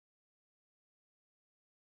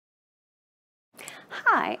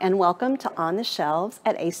Hi, and welcome to On the Shelves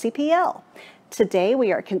at ACPL. Today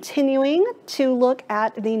we are continuing to look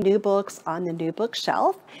at the new books on the new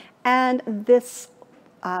bookshelf, and this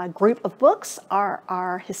group of books are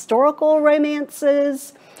our historical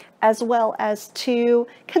romances as well as two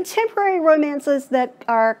contemporary romances that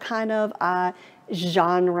are kind of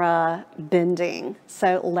genre bending.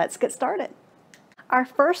 So let's get started. Our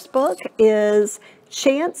first book is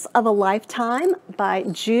Chance of a Lifetime by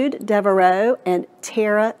Jude Deveraux and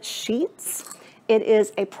Tara Sheets. It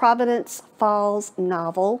is a Providence Falls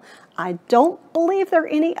novel. I don't believe there are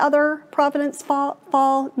any other Providence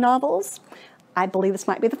Fall novels. I believe this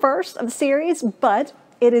might be the first of the series, but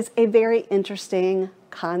it is a very interesting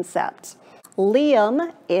concept.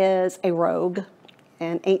 Liam is a rogue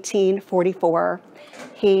in 1844.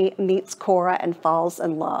 He meets Cora and falls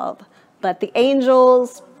in love, but the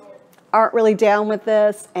angels aren't really down with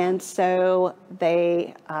this, and so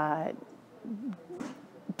they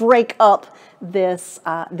break up this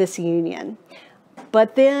union.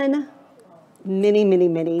 But then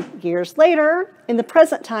many years later, in the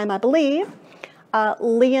present time, I believe,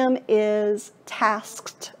 Liam is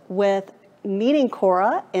tasked with meeting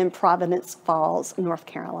Cora in Providence Falls, North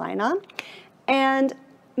Carolina, and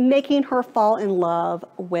making her fall in love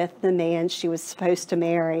with the man she was supposed to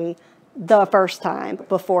marry the first time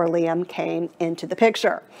before Liam came into the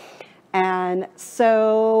picture. And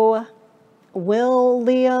so will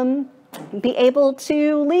Liam be able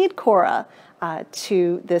to lead Cora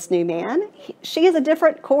to this new man? She is a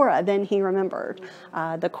different Cora than he remembered.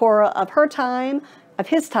 The Cora of her time, of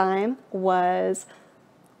his time, was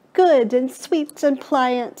good and sweet and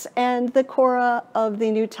pliant, and the Cora of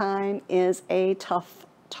the new time is a tough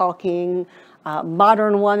talking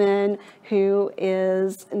modern woman who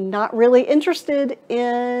is not really interested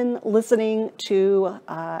in listening to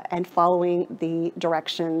and following the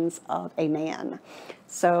directions of a man.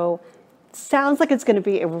 So sounds like it's going to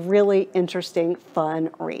be a really interesting,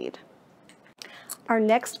 fun read. Our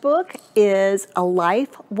next book is A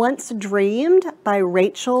Life Once Dreamed by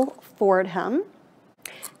Rachel Fordham.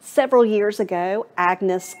 Several years ago,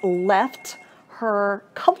 Agnes left her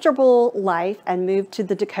comfortable life and moved to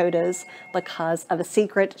the Dakotas because of a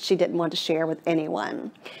secret she didn't want to share with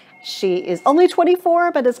anyone. She is only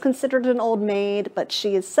 24, but is considered an old maid, but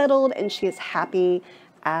she is settled and she is happy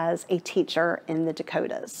as a teacher in the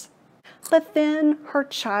Dakotas. But then her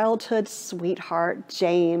childhood sweetheart,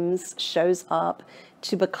 James, shows up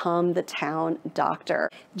to become the town doctor.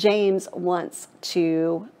 James wants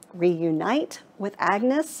to reunite with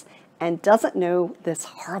Agnes and doesn't know this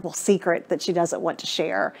horrible secret that she doesn't want to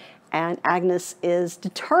share. And Agnes is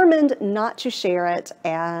determined not to share it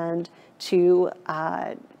and to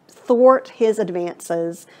thwart his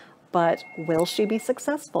advances, but will she be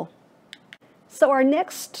successful? So our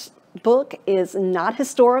next book is not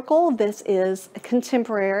historical. This is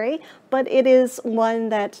contemporary, but it is one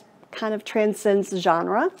that kind of transcends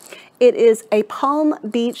genre. It is A Palm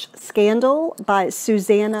Beach Scandal by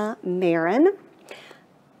Susannah Marren.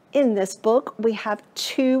 In this book, we have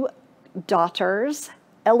two daughters,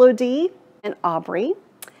 Elodie and Aubrey.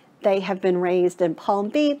 They have been raised in Palm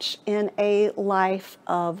Beach in a life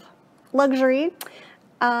of luxury.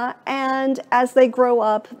 And as they grow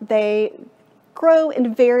up, they grow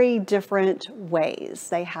in very different ways.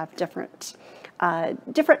 They have different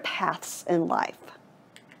paths in life.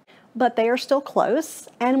 But they are still close.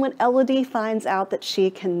 And when Elodie finds out that she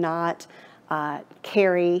cannot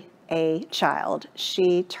carry a child,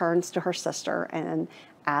 she turns to her sister and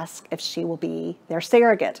asks if she will be their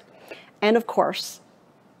surrogate. And of course,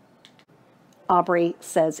 Aubrey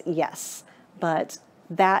says yes, but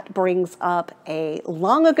that brings up a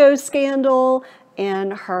long ago scandal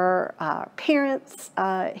in her parents'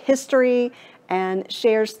 history and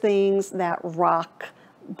shares things that rock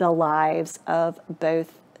the lives of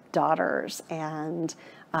both daughters and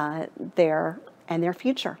their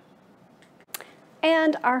future.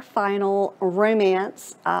 And our final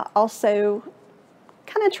romance, also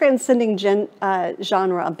kind of transcending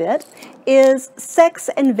genre a bit, is Sex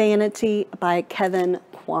and Vanity by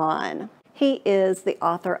Kwan. He is the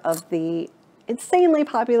author of the insanely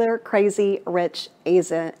popular Crazy Rich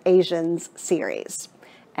Asians series.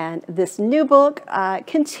 And this new book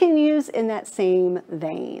continues in that same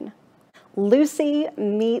vein. Lucy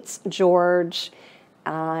meets George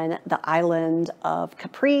on the island of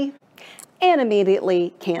Capri and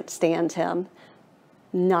immediately can't stand him.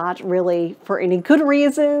 Not really for any good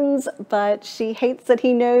reasons, but she hates that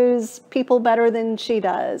he knows people better than she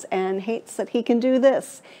does and hates that he can do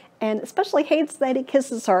this, and especially hates that he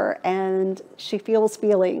kisses her and she feels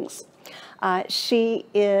feelings. She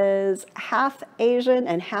is half Asian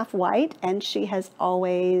and half white, and she has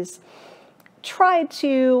always tried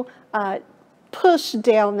to push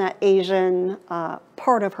down that Asian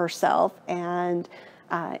part of herself and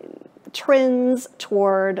trends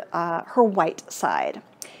toward her white side.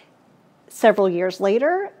 Several years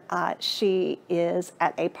later, she is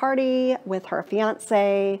at a party with her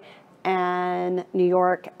fiance in New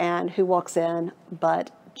York, and who walks in but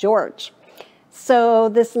George. So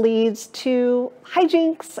this leads to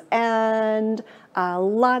hijinks and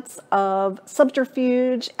lots of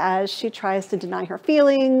subterfuge as she tries to deny her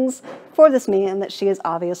feelings for this man that she is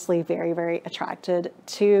obviously very, very attracted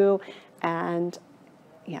to. And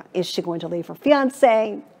is she going to leave her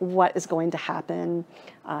fiance? What is going to happen?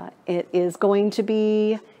 It is going to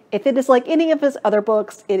be, if it is like any of his other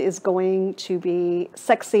books, it is going to be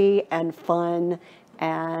sexy and fun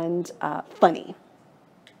and funny.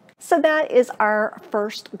 So that is our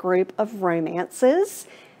first group of romances.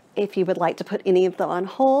 If you would like to put any of them on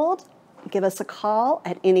hold, give us a call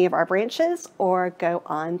at any of our branches or go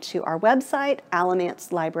on to our website,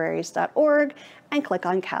 alamancelibraries.org, and click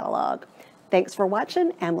on catalog. Thanks for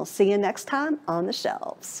watching, and we'll see you next time on the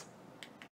shelves.